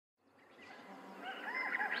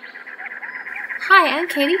Hi, I'm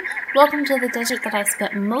Katie. Welcome to the desert that I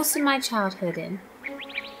spent most of my childhood in.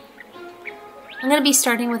 I'm going to be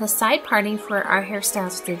starting with a side parting for our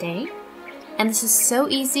hairstyles today. And this is so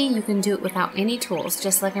easy, you can do it without any tools,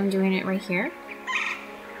 just like I'm doing it right here.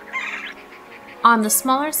 On the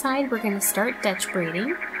smaller side, we're going to start Dutch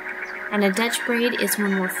braiding. And a Dutch braid is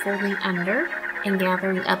when we're folding under and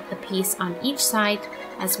gathering up a piece on each side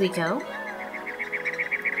as we go.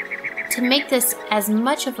 To make this as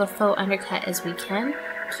much of a faux undercut as we can,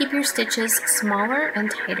 keep your stitches smaller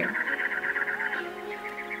and tighter.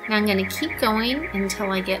 Now I'm going to keep going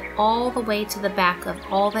until I get all the way to the back of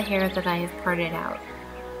all the hair that I have parted out.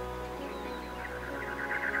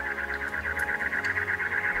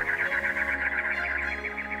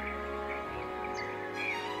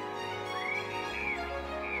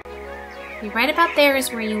 Right about there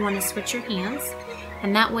is where you want to switch your hands,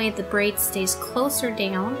 and that way the braid stays closer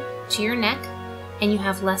down to your neck and you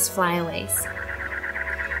have less flyaways.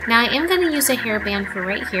 Now I am going to use a hairband for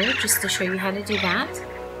right here just to show you how to do that.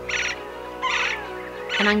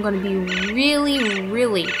 And I'm going to be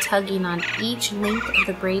really tugging on each length of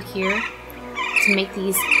the braid here to make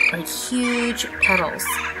these like huge petals.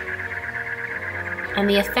 And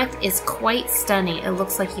the effect is quite stunning. It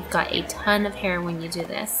looks like you've got a ton of hair when you do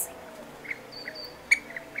this.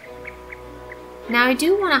 Now I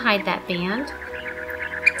do want to hide that band,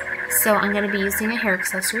 so I'm going to be using a hair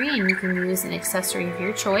accessory, and you can use an accessory of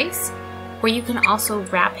your choice, or you can also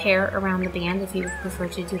wrap hair around the band if you prefer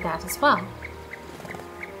to do that as well.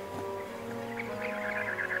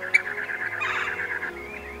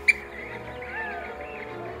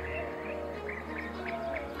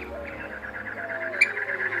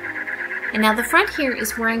 And now the front here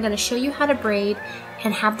is where I'm going to show you how to braid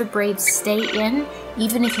and have the braids stay in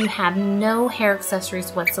even if you have no hair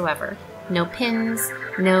accessories whatsoever. No pins,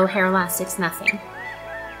 no hair elastics, nothing.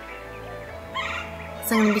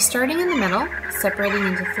 So I'm going to be starting in the middle, separating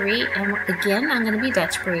into three, and again I'm going to be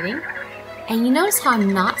Dutch braiding. And you notice how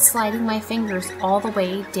I'm not sliding my fingers all the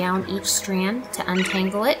way down each strand to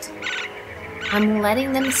untangle it. I'm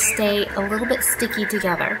letting them stay a little bit sticky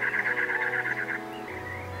together.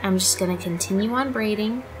 I'm just going to continue on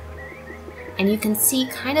braiding, and you can see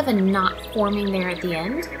kind of a knot forming there at the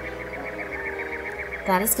end.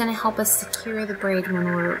 That is going to help us secure the braid when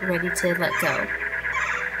we're ready to let go.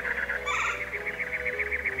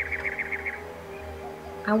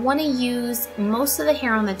 I want to use most of the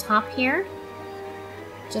hair on the top here,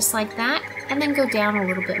 just like that, and then go down a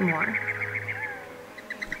little bit more.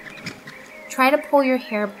 Try to pull your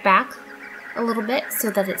hair back a little bit so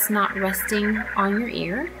that it's not resting on your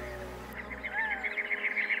ear.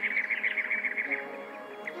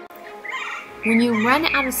 When you run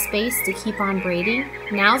out of space to keep on braiding,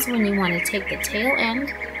 now's when you want to take the tail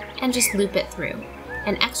end and just loop it through.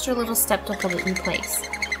 An extra little step to hold it in place.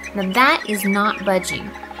 Now that is not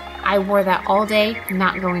budging. I wore that all day,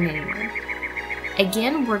 not going anywhere.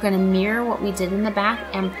 Again, we're going to mirror what we did in the back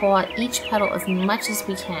and pull out each petal as much as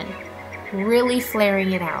we can, really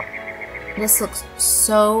flaring it out. This looks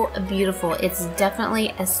so beautiful. It's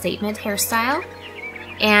definitely a statement hairstyle,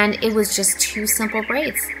 and it was just two simple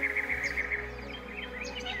braids.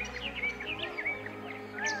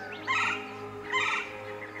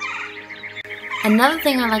 Another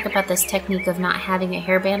thing I like about this technique of not having a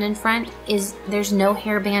hairband in front is there's no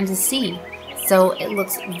hairband to see. So it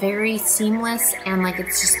looks very seamless and like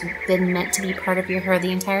it's just been meant to be part of your hair the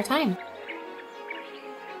entire time.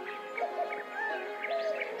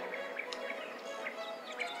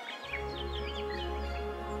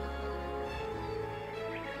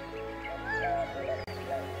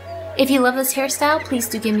 If you love this hairstyle, please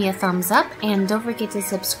do give me a thumbs up and don't forget to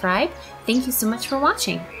subscribe. Thank you so much for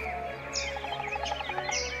watching.